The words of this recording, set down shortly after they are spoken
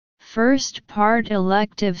First Part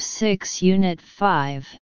Elective 6 Unit 5.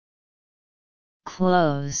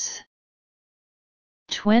 Close.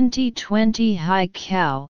 2020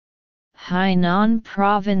 Haikou, Hainan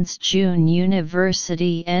Province June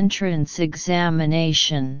University Entrance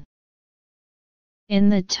Examination. In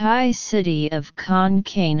the Thai city of Khon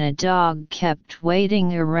Kaen, a dog kept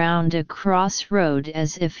waiting around a crossroad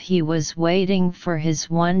as if he was waiting for his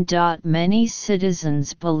one. Many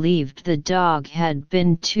citizens believed the dog had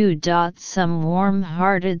been two. Some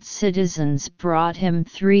warm-hearted citizens brought him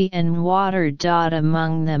 3 and water.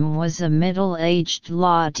 Among them was a middle-aged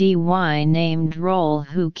La Dy named Roll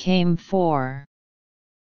who came for.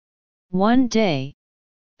 One day,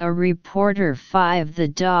 a reporter 5 the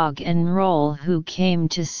dog and Roll who came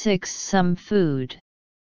to 6 some food.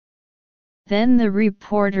 Then the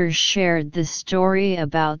reporter shared the story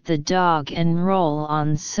about the dog and Roll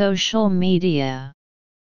on social media.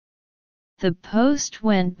 The post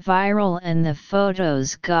went viral and the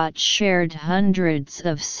photos got shared hundreds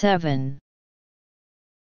of 7.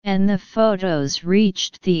 And the photos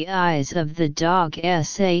reached the eyes of the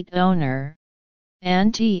dog's 8 owner,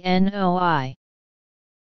 Auntie Noi.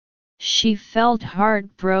 She felt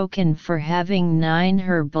heartbroken for having 9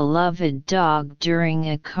 her beloved dog during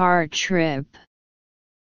a car trip.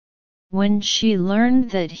 When she learned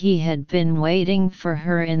that he had been waiting for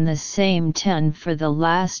her in the same tent for the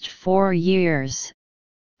last 4 years,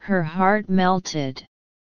 her heart melted.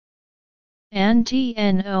 Auntie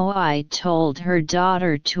Noi told her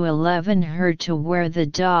daughter to 11 her to where the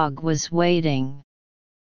dog was waiting.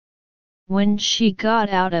 When she got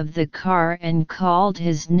out of the car and called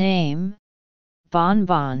his name,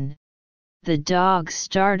 Bonbon, the dog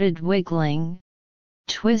started wiggling,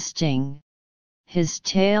 twisting his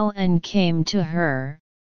tail and came to her,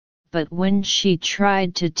 but when she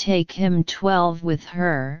tried to take him 12 with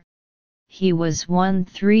her, he was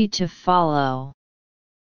 13 to follow.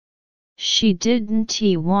 She didn't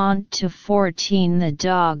want to 14 the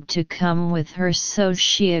dog to come with her, so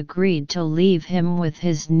she agreed to leave him with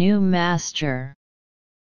his new master.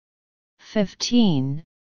 15.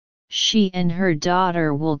 She and her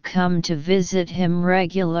daughter will come to visit him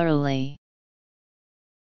regularly.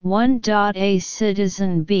 1. A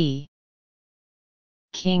citizen B.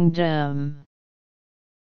 Kingdom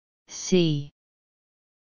C.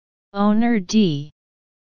 Owner D.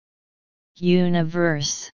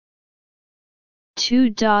 Universe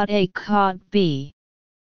 2. A caught B.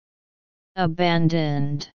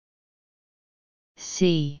 Abandoned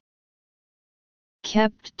C.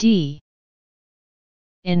 Kept D.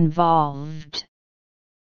 Involved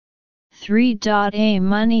 3. A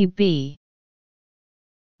money B.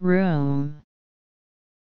 Room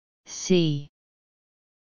C.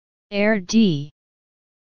 Air D.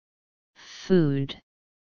 Food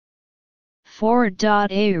 4.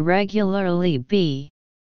 A regularly B.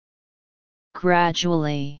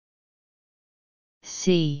 Gradually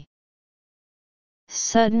C.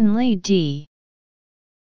 Suddenly D.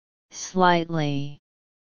 Slightly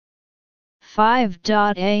 5.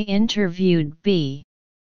 A interviewed B.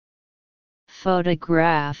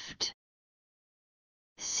 Photographed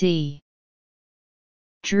C.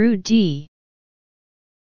 Drew D.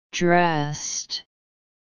 Dressed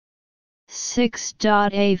 6.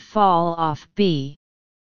 A fall off B.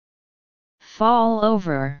 Fall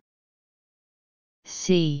over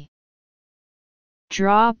C.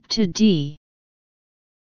 Drop to D.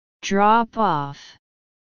 Drop off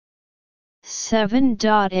 7.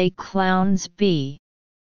 A clowns B.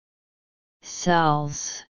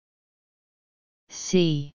 Cells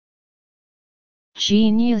C.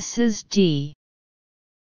 Geniuses D.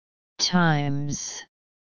 Times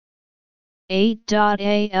 8.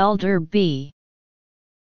 A elder B.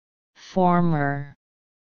 Former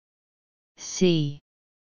C.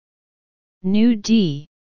 New D.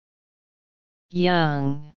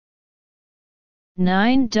 Young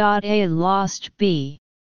 9. A lost B.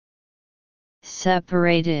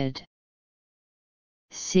 Separated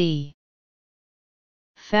C.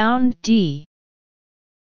 Found D.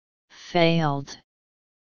 Failed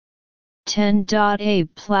 10. A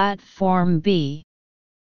platform B.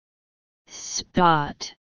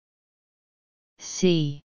 Spot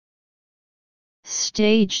C.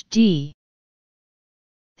 Stage D.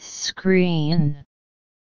 Screen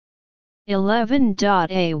 11.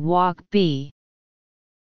 A walk B.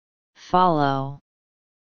 Follow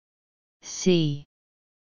C.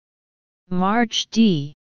 March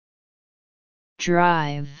D.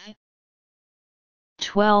 Drive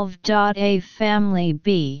 12. A family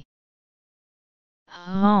B.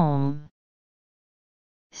 Home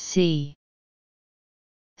C.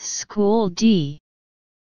 School D.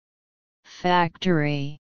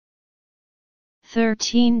 Factory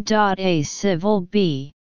 13. Civil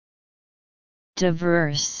B.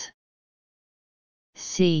 Diverse.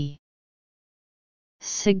 C.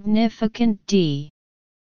 Significant D.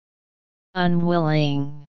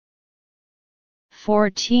 Unwilling.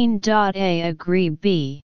 14. Agree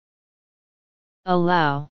B.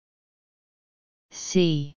 Allow.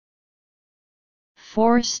 C.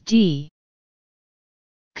 Force D.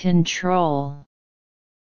 Control.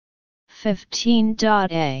 15.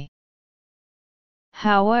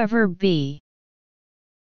 However B.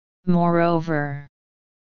 Moreover.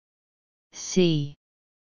 C.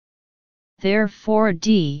 Therefore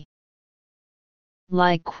D.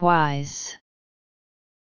 Likewise.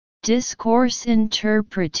 Discourse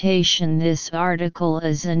interpretation. This article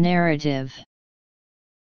is a narrative.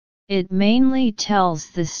 It mainly tells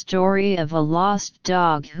the story of a lost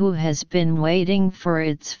dog who has been waiting for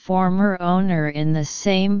its former owner in the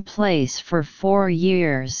same place for 4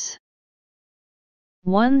 years.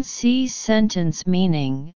 1c sentence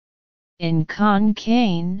meaning: in Khon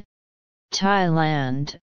Kaen,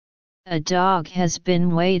 Thailand, a dog has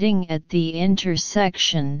been waiting at the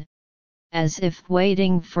intersection, as if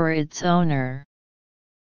waiting for its owner.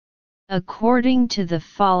 According to the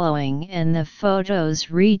following, and the photos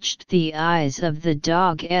reached the eyes of the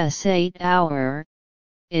dog's 8-hour,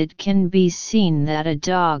 it can be seen that a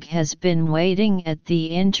dog has been waiting at the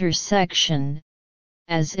intersection,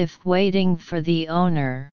 as if waiting for the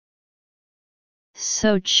owner.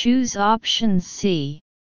 So choose option C.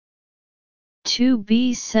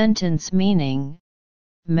 2b sentence meaning: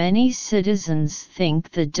 many citizens think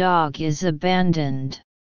the dog is abandoned.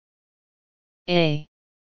 A.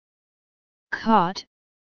 Caught,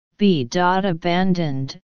 B.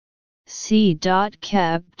 Abandoned, C.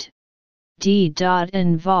 Kept, D.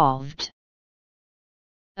 Involved.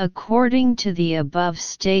 According to the above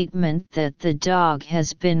statement that the dog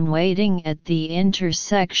has been waiting at the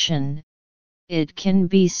intersection, it can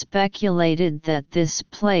be speculated that this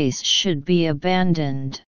place should be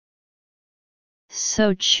abandoned.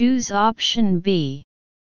 So choose option B.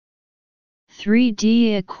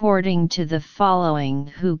 3d. According to the following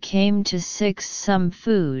who came to 6 some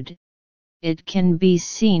food, it can be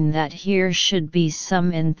seen that here should be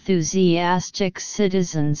some enthusiastic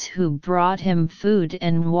citizens who brought him food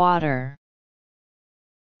and water.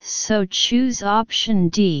 So choose option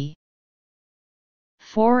D.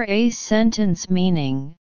 4a sentence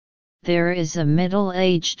meaning: there is a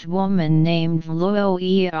middle-aged woman named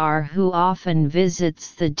Loer who often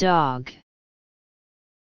visits the dog.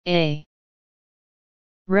 A.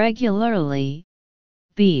 Regularly,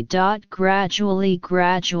 B. Gradually,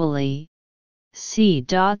 C.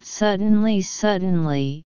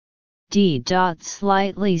 Suddenly, D.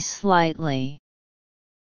 Slightly.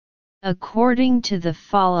 According to the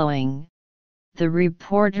following, the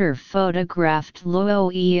reporter photographed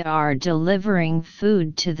Loer delivering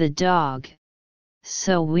food to the dog,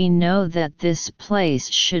 so we know that this place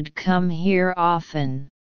should come here often.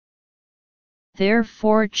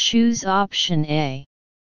 Therefore choose option A.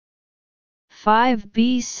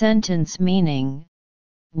 5b sentence meaning: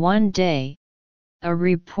 one day, a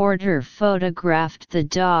reporter photographed the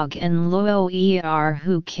dog and Loer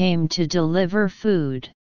who came to deliver food.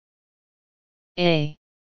 A.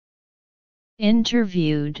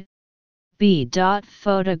 Interviewed, B.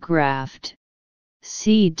 Photographed,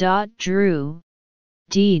 C. Drew,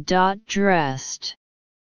 D. Dressed.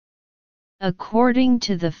 According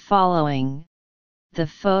to the following, the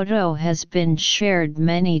photo has been shared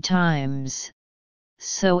many times,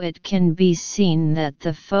 so it can be seen that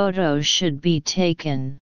the photo should be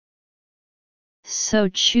taken. So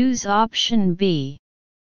choose option B.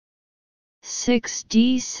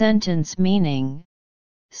 6d sentence meaning: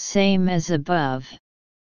 same as above.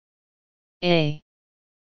 A.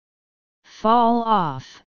 Fall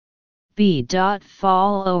off, B.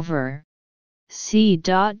 Fall over, C.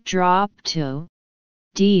 Drop to,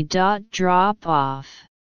 D. Drop off.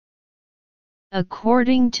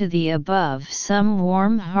 According to the above, some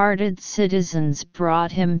warm-hearted citizens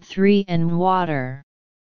brought him 3 and water.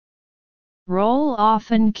 Roll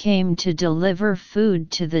often came to deliver food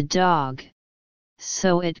to the dog,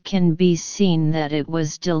 so it can be seen that it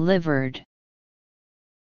was delivered.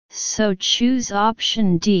 So choose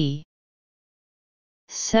option D.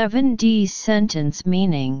 7d sentence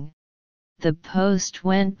meaning: the post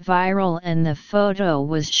went viral and the photo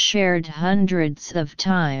was shared hundreds of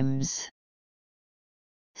times.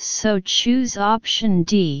 So choose option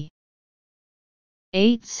D.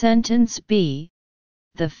 8 sentence B.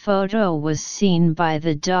 The photo was seen by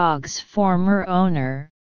the dog's former owner,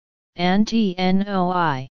 Auntie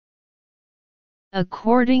Noi.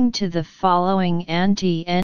 According to the following, Auntie